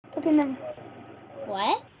Okay, never.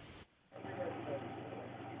 What?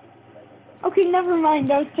 Okay, never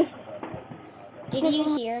mind. I was just. Did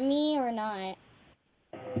you hear me or not?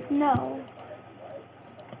 No.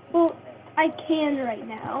 Well, I can right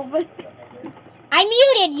now, but. I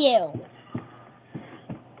muted you.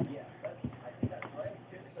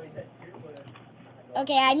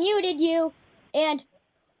 Okay, I muted you, and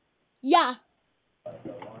yeah,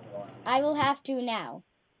 I will have to now.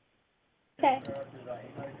 Okay.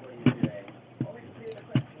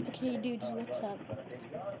 Okay, dudes, what's up?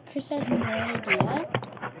 Chris has no idea,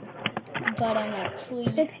 but I'm actually.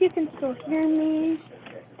 If you can still hear me,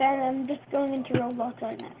 then I'm just going into Roblox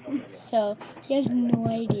right now. So he has no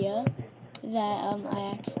idea that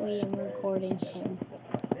I actually am recording him.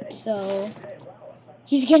 So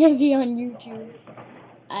he's gonna be on YouTube.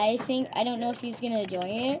 I don't know if he's gonna join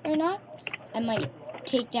it or not. I might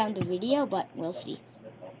take down the video, but we'll see.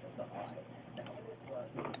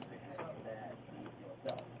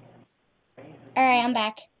 Alright, I'm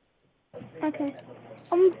back. Okay.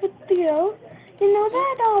 Theo, you know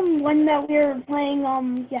that one that we were playing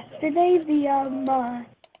yesterday, the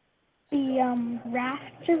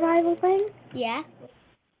raft survival thing? Yeah?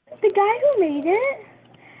 The guy who made it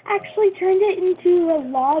actually turned it into a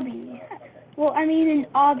lobby. Well, I mean an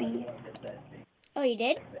obby. Oh, you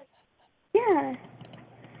did? Yeah.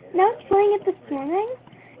 Now I was playing it this morning,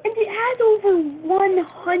 and it has over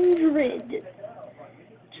 100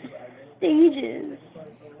 stages.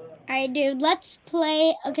 Alright, dude, let's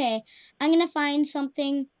play. Okay, I'm gonna find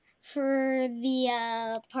something for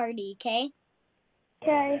the party, okay?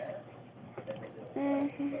 Okay.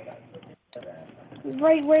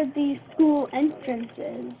 Right where the school entrance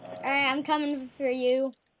is. Alright, I'm coming for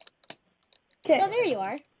you. Okay. Oh, there you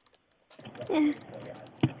are. Yeah.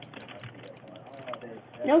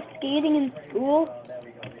 No skating in school?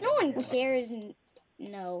 No one cares.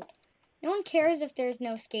 No one cares if there's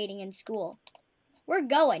no skating in school. We're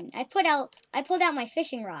going. I pulled out my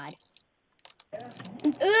fishing rod.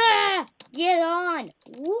 Ugh! Get on.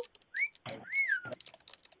 Whoop.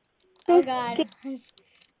 Oh God.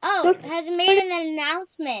 Oh, has made an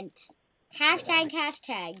announcement.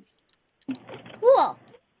 Hashtags. Cool.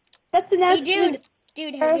 That's an Hey,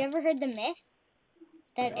 dude, have you ever heard the myth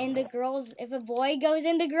that if a boy goes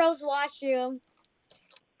in the girls' washroom,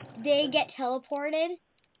 they get teleported?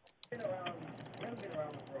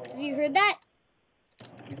 Have you heard that?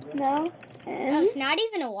 No. No, it's not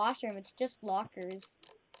even a washroom. It's just lockers.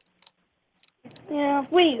 Yeah.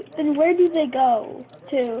 Wait. Then where do they go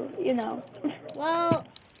to? You know. Well,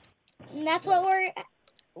 that's what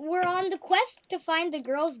we're on the quest to find the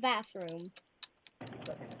girls' bathroom.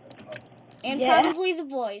 And probably the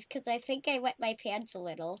boys, because I think I wet my pants a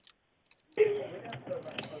little.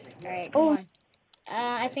 Alright, come on.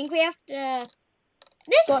 I think we have to...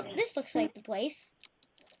 This looks like the place.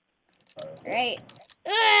 Right.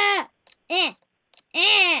 Oh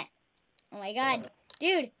my God.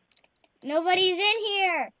 Dude, nobody's in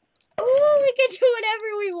here. Ooh, we can do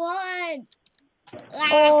whatever we want.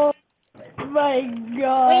 Oh my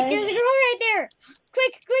God. Wait, there's a girl right there.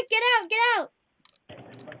 Quick, get out.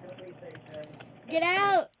 Get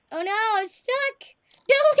out. Oh no, I'm stuck.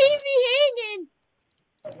 Don't leave me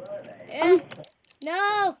hanging.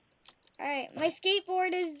 No. Alright, my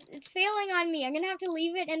skateboard it's failing on me. I'm gonna have to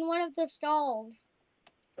leave it in one of the stalls.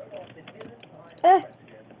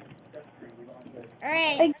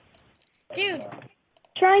 Alright. Dude.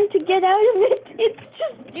 Trying to get out of it. It's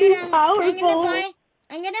just too powerful.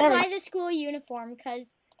 I'm gonna buy the school uniform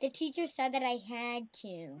because the teacher said that I had to.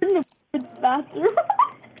 In the bathroom.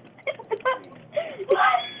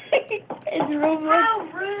 How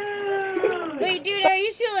rude! Wait, dude, are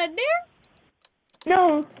you still in there?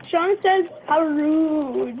 No, Sean says how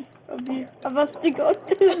rude of us to go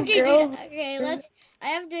to the girls. Okay, I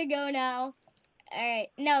have to go now. Alright,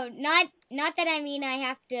 no, not that I mean I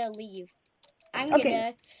have to leave. I'm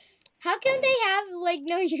gonna. How come they have like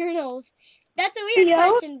no urinals? That's a weird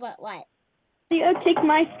question, but what? Theo, take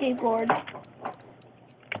my skateboard.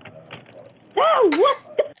 Oh, what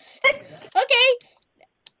the heck? Okay.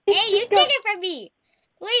 Hey, you take it from me.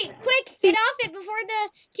 Wait, quick, get off it before the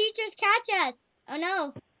teachers catch us. Oh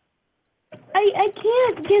no. I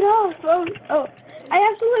can't get off. Oh,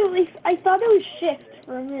 I thought it was shift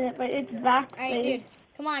for a minute, but it's backspace. Alright, dude,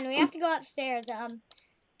 come on, we have to go upstairs.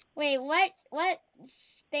 Wait, what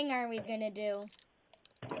thing are we gonna do?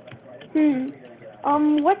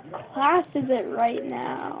 What class is it right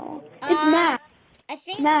now? It's math. I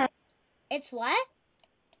think math. It's what?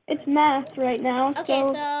 It's math right now. Okay,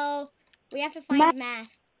 so we have to find math.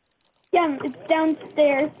 Yeah, it's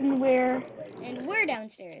downstairs, and we're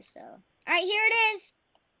downstairs. So, all right, here it is.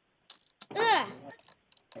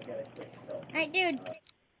 Alright, dude.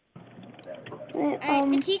 Uh, Alright,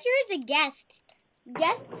 the teacher is a guest.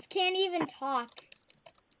 Guests can't even talk.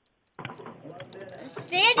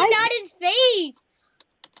 Standing on his face!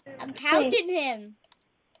 I'm pounding him.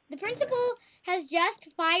 The principal has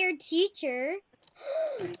just fired teacher.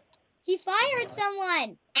 He fired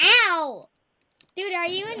someone. Ow! Dude, are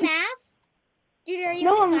you in math? Dude, are you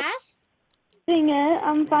No, in class?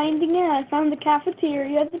 I'm finding it. I found the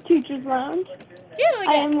cafeteria, the teacher's lounge.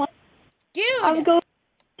 Dude! Dude!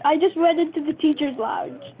 I just went into the teacher's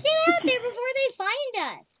lounge. Get out there before they find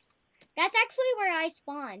us. That's actually where I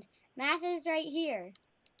spawned. Math is right here.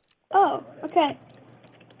 Oh, okay.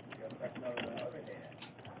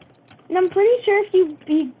 And I'm pretty sure if you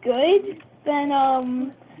be good, then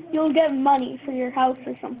you'll get money for your house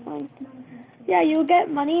or something. Yeah, you'll get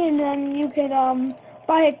money, and then you could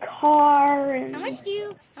buy a car. And How much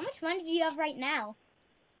money do you have right now?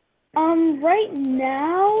 Right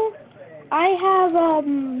now, I have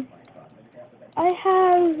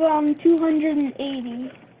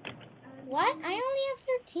 280. What? I only have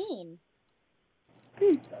 13.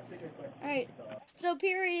 Alright, so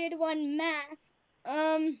period 1 math.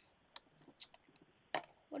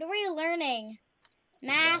 What are we learning?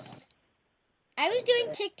 Math. I was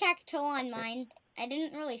doing tic-tac-toe on mine. I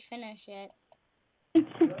didn't really finish it.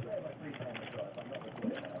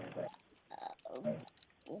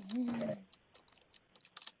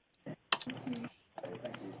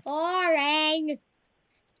 Boring.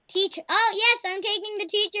 Teacher. Oh, yes, I'm taking the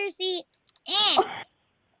teacher's seat.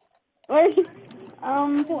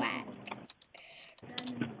 Quack.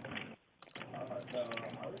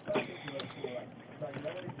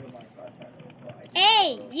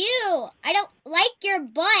 Hey, you! I don't like your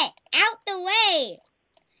butt. Out the way.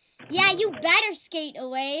 Yeah, you better skate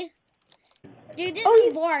away. Dude, this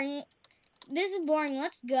is boring. This is boring.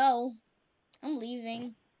 Let's go. I'm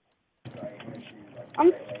leaving.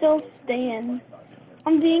 I'm still staying.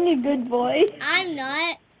 I'm being a good boy. I'm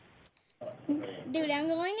not. Dude, I'm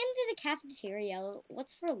going into the cafeteria.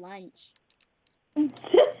 What's for lunch? Ooh,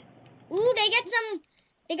 they got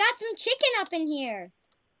some chicken up in here.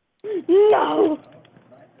 No!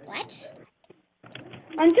 What?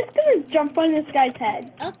 I'm just gonna jump on this guy's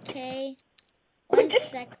head. Okay. 1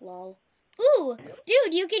 sec, lol. Ooh,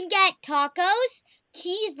 dude, you can get tacos,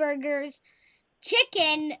 cheeseburgers,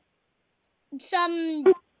 chicken, some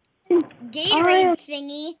Gatorade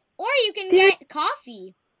thingy, or you can get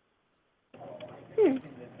coffee. I'm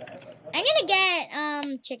gonna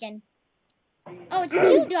get chicken. Oh, it's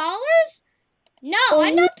 $2? No,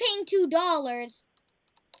 I'm not paying $2.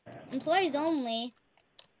 Employees only.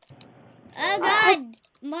 Oh God,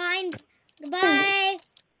 mind. Goodbye.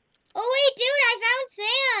 Oh wait, dude, I found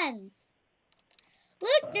Sans.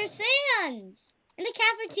 Look, there's Sans in the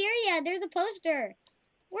cafeteria. There's a poster.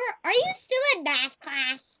 Where are you still in math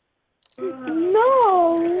class?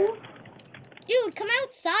 No. Dude, come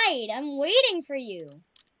outside. I'm waiting for you.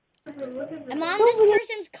 I'm on this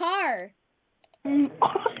person's car.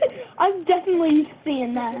 I'm definitely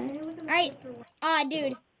seeing that. Alright.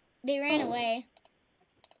 Dude. They ran away.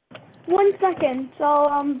 1 second, so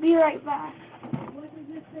be right back.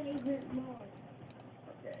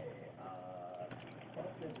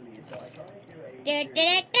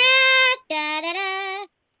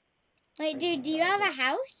 Wait, dude, do you have a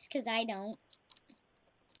house? Because I don't.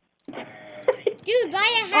 Dude, buy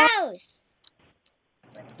a house.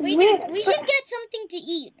 Wait, dude, we should get something to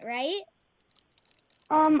eat, right?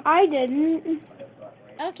 I didn't.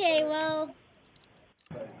 Okay, well,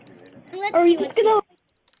 let's see what's here.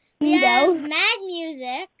 We have Mad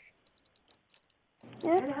Music.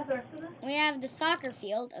 Yeah. We have the soccer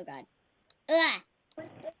field. Oh God. Ugh.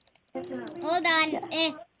 Hold on.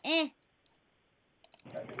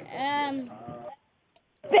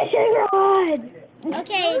 Fishing rod.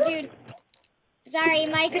 Okay, dude. Sorry,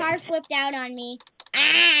 my car flipped out on me.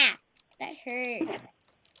 Ah, that hurt.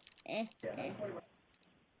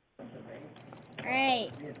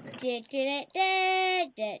 Alright.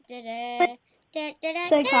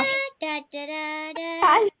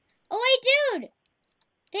 Oh wait, dude!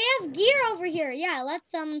 They have gear over here. Yeah, let's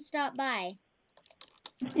stop by.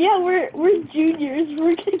 Yeah, we're juniors.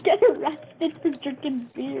 We're gonna get arrested for drinking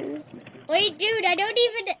beer. Wait, dude, I don't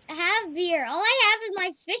even have beer. All I have is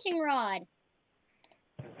my fishing rod.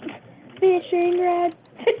 Fishing rod.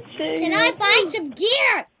 Fishing Can I buy some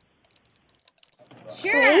gear?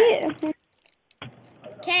 Sure. Wait.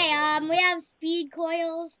 Okay, we have speed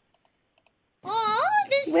coils. Oh, all of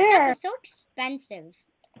this stuff is so expensive.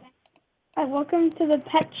 Welcome to the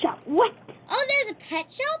pet shop. What? Oh, there's a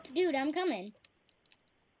pet shop? Dude, I'm coming.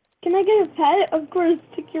 Can I get a pet? Of course,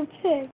 pick your pick.